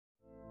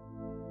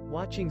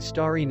Watching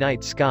starry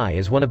night sky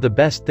is one of the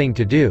best thing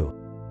to do.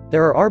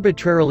 There are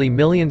arbitrarily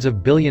millions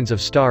of billions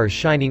of stars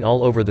shining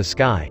all over the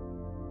sky.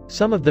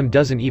 Some of them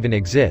doesn't even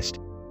exist.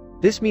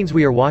 This means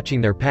we are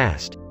watching their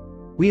past.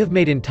 We have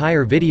made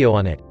entire video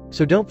on it,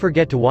 so don't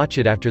forget to watch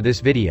it after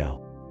this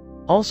video.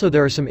 Also,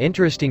 there are some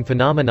interesting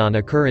phenomenon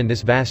occur in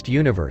this vast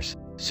universe.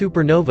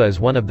 Supernova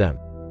is one of them.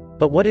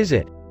 But what is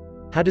it?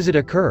 How does it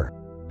occur?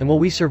 And will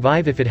we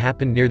survive if it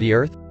happened near the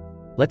Earth?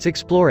 Let's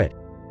explore it.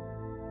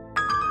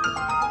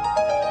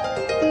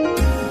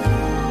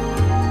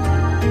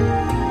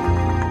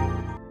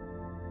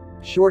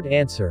 Short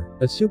answer: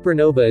 a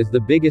supernova is the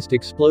biggest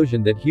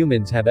explosion that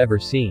humans have ever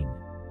seen.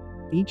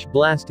 Each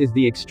blast is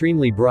the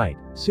extremely bright,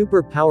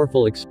 super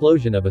powerful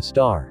explosion of a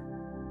star.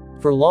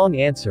 For long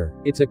answer: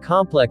 it's a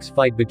complex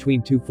fight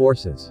between two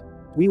forces.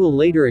 We will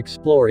later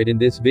explore it in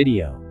this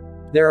video.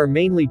 There are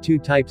mainly two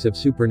types of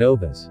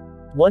supernovas.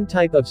 One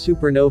type of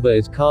supernova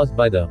is caused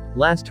by the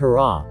last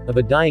hurrah of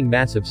a dying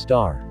massive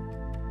star.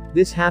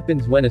 This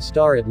happens when a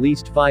star at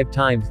least 5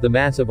 times the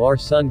mass of our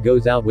Sun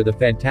goes out with a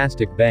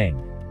fantastic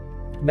bang.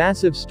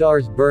 Massive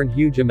stars burn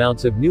huge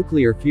amounts of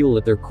nuclear fuel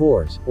at their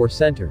cores, or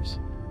centers.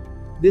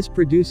 This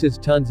produces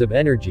tons of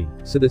energy,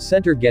 so the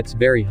center gets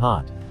very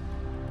hot.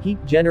 Heat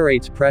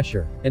generates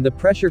pressure, and the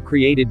pressure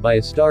created by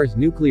a star's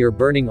nuclear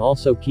burning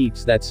also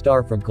keeps that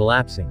star from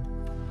collapsing.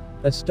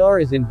 A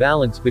star is in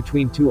balance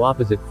between two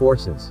opposite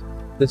forces.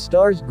 The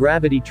star's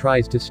gravity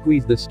tries to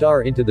squeeze the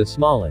star into the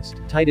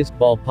smallest, tightest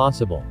ball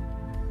possible.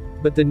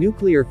 But the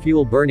nuclear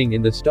fuel burning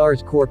in the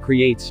star's core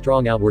creates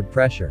strong outward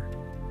pressure.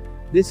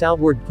 This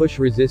outward push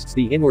resists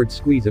the inward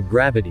squeeze of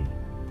gravity.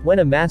 When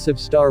a massive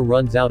star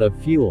runs out of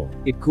fuel,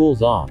 it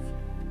cools off.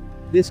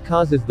 This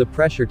causes the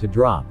pressure to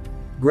drop.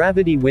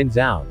 Gravity wins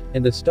out,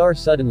 and the star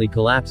suddenly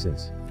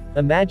collapses.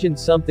 Imagine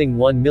something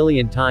 1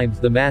 million times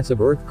the mass of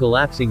Earth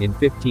collapsing in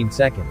 15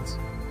 seconds.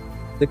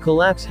 The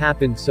collapse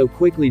happens so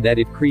quickly that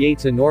it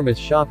creates enormous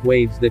shock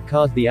waves that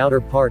cause the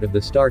outer part of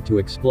the star to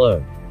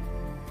explode.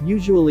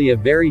 Usually a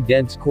very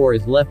dense core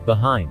is left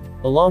behind,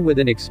 along with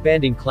an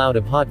expanding cloud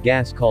of hot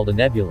gas called a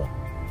nebula.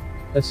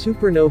 A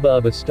supernova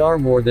of a star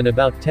more than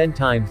about 10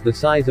 times the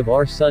size of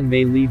our Sun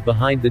may leave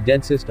behind the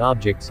densest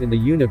objects in the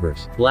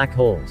universe, black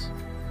holes.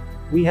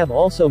 We have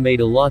also made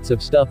lots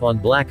of stuff on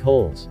black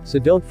holes, so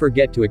don't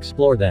forget to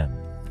explore them.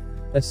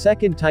 A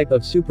second type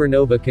of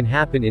supernova can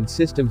happen in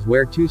systems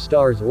where two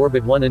stars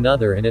orbit one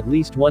another and at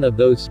least one of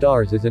those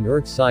stars is an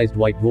Earth-sized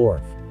white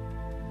dwarf.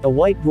 A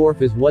white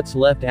dwarf is what's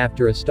left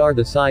after a star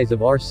the size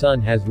of our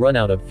Sun has run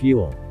out of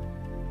fuel.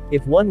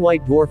 If one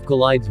white dwarf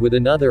collides with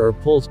another or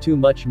pulls too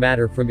much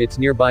matter from its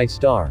nearby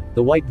star,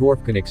 the white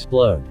dwarf can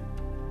explode.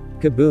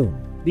 Kaboom!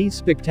 These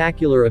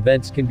spectacular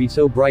events can be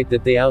so bright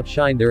that they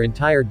outshine their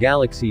entire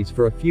galaxies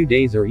for a few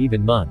days or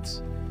even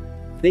months.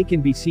 They can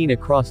be seen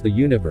across the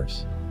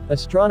universe.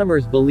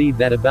 Astronomers believe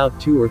that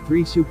about 2 or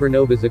 3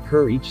 supernovas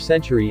occur each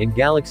century in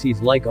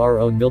galaxies like our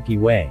own Milky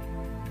Way.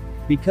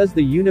 Because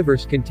the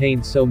universe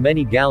contains so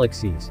many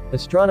galaxies,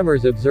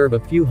 astronomers observe a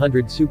few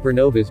hundred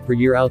supernovas per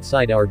year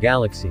outside our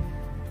galaxy.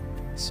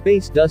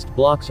 Space dust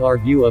blocks our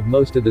view of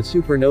most of the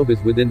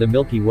supernovas within the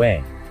Milky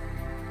Way.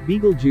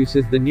 Beagle Juice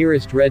is the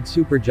nearest red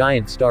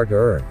supergiant star to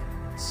Earth.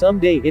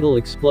 Someday it'll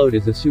explode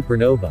as a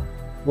supernova.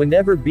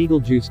 Whenever Beagle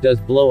Juice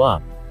does blow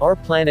up, our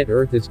planet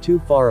Earth is too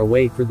far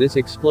away for this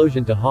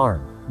explosion to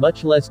harm,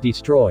 much less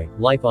destroy,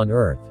 life on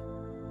Earth.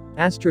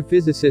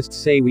 Astrophysicists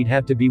say we'd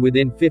have to be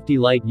within 50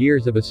 light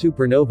years of a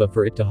supernova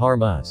for it to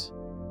harm us.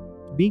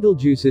 Beagle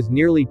Juice is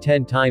nearly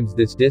 10 times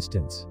this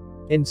distance.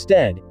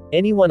 Instead,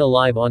 anyone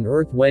alive on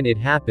Earth when it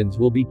happens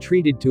will be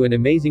treated to an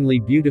amazingly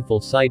beautiful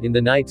sight in the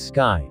night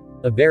sky,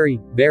 a very,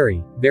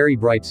 very, very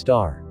bright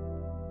star.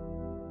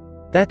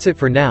 That's it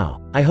for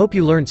now. I hope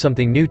you learned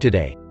something new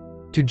today.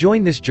 To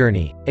join this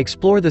journey,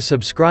 explore the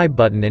subscribe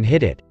button and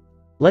hit it.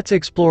 Let's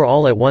explore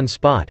all at one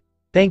spot.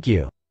 Thank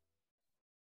you.